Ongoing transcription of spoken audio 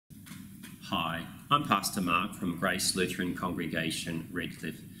Hi, I'm Pastor Mark from Grace Lutheran Congregation,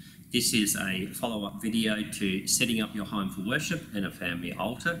 Redcliffe. This is a follow-up video to setting up your home for worship and a family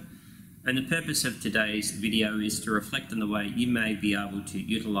altar. And the purpose of today's video is to reflect on the way you may be able to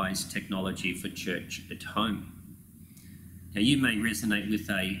utilise technology for church at home. Now, you may resonate with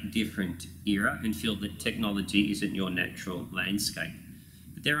a different era and feel that technology isn't your natural landscape.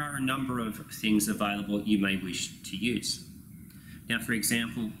 But there are a number of things available you may wish to use. Now, for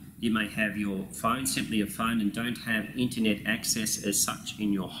example, you may have your phone, simply a phone, and don't have internet access as such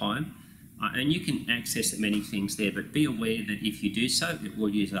in your home. And you can access many things there, but be aware that if you do so, it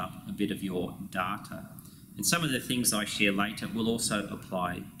will use up a bit of your data. And some of the things I share later will also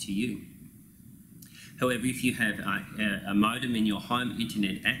apply to you. However, if you have a modem in your home,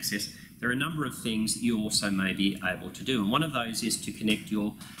 internet access, there are a number of things you also may be able to do. And one of those is to connect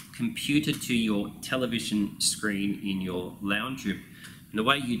your computer to your television screen in your lounge room. And the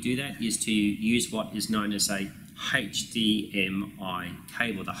way you do that is to use what is known as a HDMI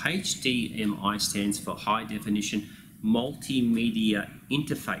cable. The HDMI stands for High Definition Multimedia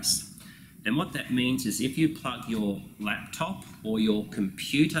Interface. And what that means is if you plug your laptop or your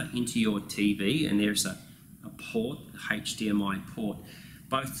computer into your TV, and there's a port, HDMI port,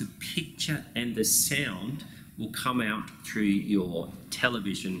 both the picture and the sound will come out through your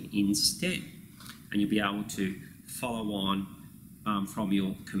television instead. And you'll be able to follow on from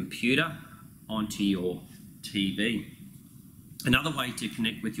your computer onto your TV. Another way to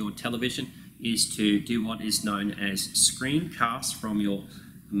connect with your television is to do what is known as screencast from your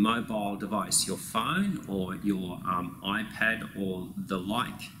mobile device, your phone or your iPad or the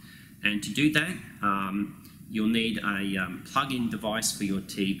like. And to do that, you'll need a plug-in device for your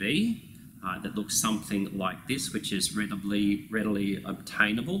TV that looks something like this, which is readily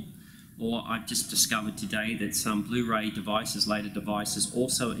obtainable. Or I've just discovered today that some Blu-ray devices, later devices,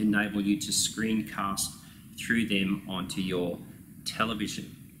 also enable you to screencast through them onto your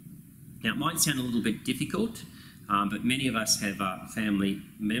television. Now, it might sound a little bit difficult, but many of us have family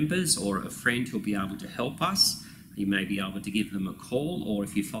members or a friend who'll be able to help us. You may be able to give them a call, or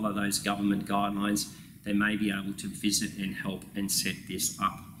if you follow those government guidelines, they may be able to visit and help and set this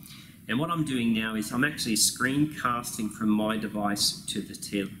up. And what I'm doing now is I'm actually screencasting from my device to the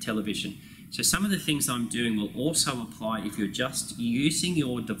television. So some of the things I'm doing will also apply if you're just using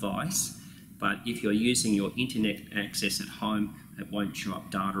your device, but if you're using your internet access at home, it won't show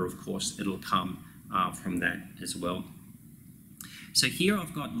up data, of course, it'll come from that as well. So here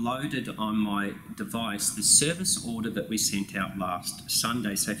I've got loaded on my device the service order that we sent out last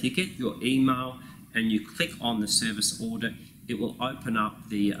Sunday. So if you get your email and you click on the service order, it will open up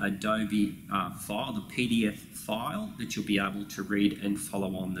the Adobe file, the PDF file that you'll be able to read and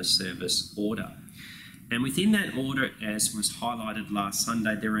follow on the service order. And within that order, as was highlighted last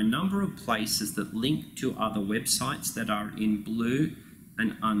Sunday, there are a number of places that link to other websites that are in blue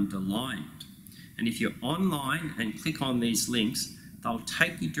and underlined. And if you're online and click on these links, they'll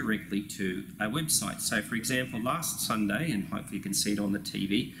take you directly to a website. So for example, last Sunday, and hopefully you can see it on the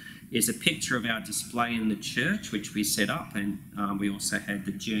TV, is a picture of our display in the church, which we set up, and we also had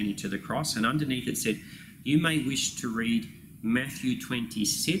the journey to the cross, and underneath it said, you may wish to read Matthew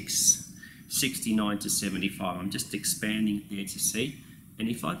 26, 69 to 75. I'm just expanding it there to see. And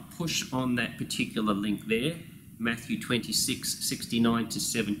if I push on that particular link there, Matthew 26, 69 to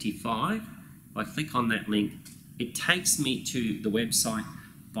 75, if I click on that link, it takes me to the website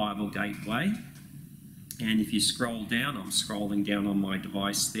Bible Gateway. And if you scroll down, I'm scrolling down on my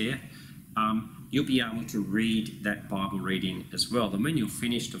device there, you'll be able to read that Bible reading as well. And when you're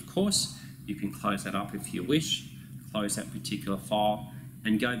finished, of course, you can close that up if you wish, close that particular file,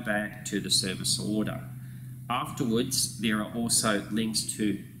 and go back to the service order. Afterwards, there are also links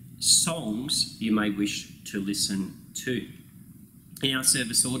to songs you may wish to listen to. In our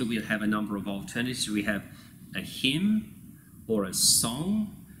service order, we'll have a number of alternatives. We have a hymn or a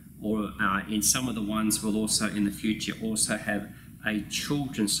song, or in some of the ones we'll also in the future also have a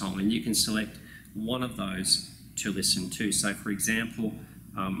children's song, and you can select one of those to listen to. So for example,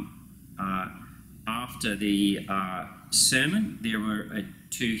 after the sermon, there were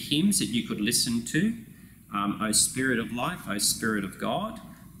two hymns that you could listen to, O Spirit of Life, O Spirit of God,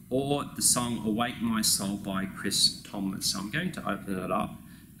 or the song Awake My Soul by Chris Tomlin. So I'm going to open it up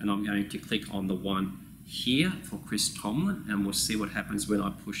and I'm going to click on the one here for Chris Tomlin, and we'll see what happens when I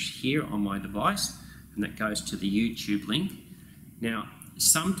push here on my device, and that goes to the YouTube link. Now,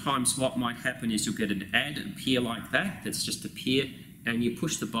 sometimes what might happen is you'll get an ad appear like that, that's just appear, and you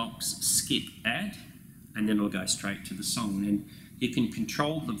push the box skip ad, and then it'll go straight to the song. And you can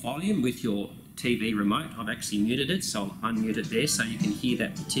control the volume with your TV remote, I've actually muted it, so I'll unmute it there so you can hear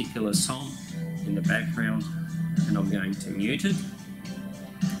that particular song in the background, and I'm going to mute it.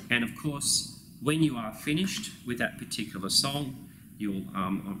 And of course, when you are finished with that particular song, you'll,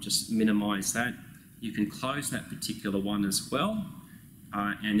 I'll just minimise that. You can close that particular one as well,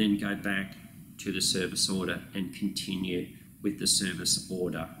 and then go back to the service order and continue with the service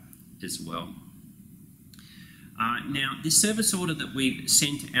order as well. Now, this service order that we've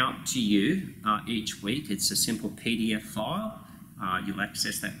sent out to you each week, it's a simple PDF file. You'll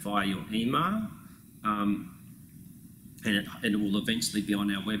access that via your email, and it will eventually be on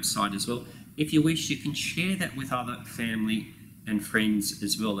our website as well. If you wish, you can share that with other family and friends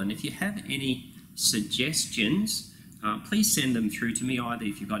as well. And if you have any suggestions, please send them through to me, either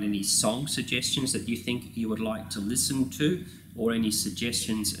if you've got any song suggestions that you think you would like to listen to, or any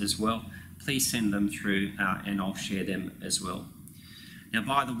suggestions as well. Please send them through and I'll share them as well. Now,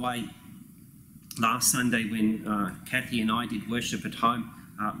 by the way, last Sunday when Kathy and I did worship at home,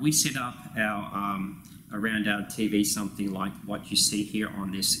 we set up our around our TV something like what you see here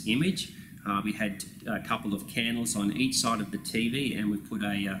on this image. We had a couple of candles on each side of the TV, and we put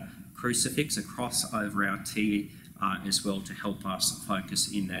a crucifix across over our TV as well to help us focus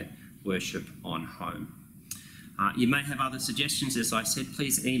in that worship on home. You may have other suggestions. As I said,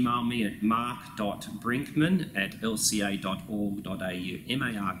 please email me at mark.brinkman@lca.org.au,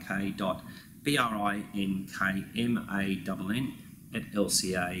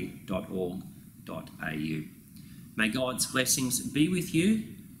 mark.brinkman@lca.org.au. May God's blessings be with you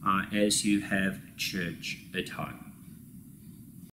as you have church at home.